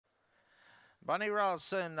Bunny rolls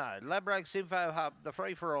soon, no. Ladbrokes Info Hub, the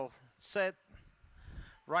free-for-all set.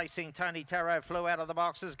 Racing, Tony Tarot flew out of the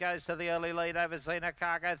boxes, goes to the early lead over Xena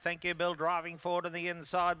Cargo. Thank you, Bill, driving forward on the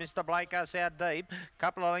inside. Mr. Blakehurst out deep.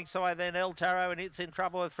 Couple of lengths away then, El Tarot, and it's in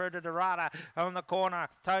trouble with Fruta Dorada on the corner.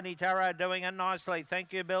 Tony Tarot doing it nicely.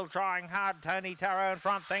 Thank you, Bill, trying hard. Tony Tarot in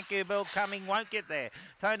front. Thank you, Bill, coming, won't get there.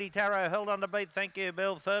 Tony Tarot held on to beat. Thank you,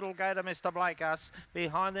 Bill. Third will go to Mr. Blakehurst.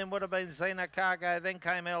 Behind them would have been Xena Cargo. Then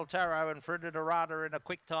came El Tarot and Fruta Dorada in a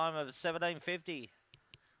quick time of 17:50.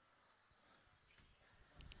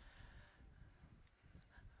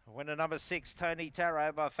 Winner number 6, Tony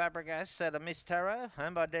Tarot by Fabregas out of Miss Tarot,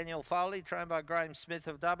 owned by Daniel Foley, trained by Graham Smith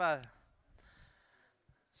of Dubbo.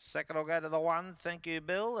 Second will go to the 1, Thank You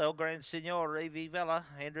Bill, El Gran Senor, Evie Vella,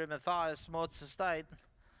 Andrew Matthias, Morts Estate.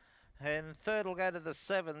 And third will go to the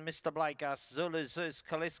 7, Mr. Blakehurst, Zulu Zeus,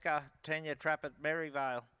 Kaliska, Tanya Trappett,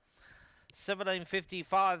 Maryvale.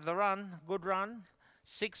 17:55 the run, good run.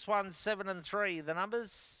 6, 1, 7 and 3 the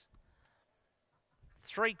numbers.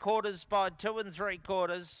 3/4 by 2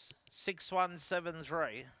 3/4, 6, 1, 7,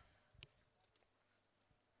 3.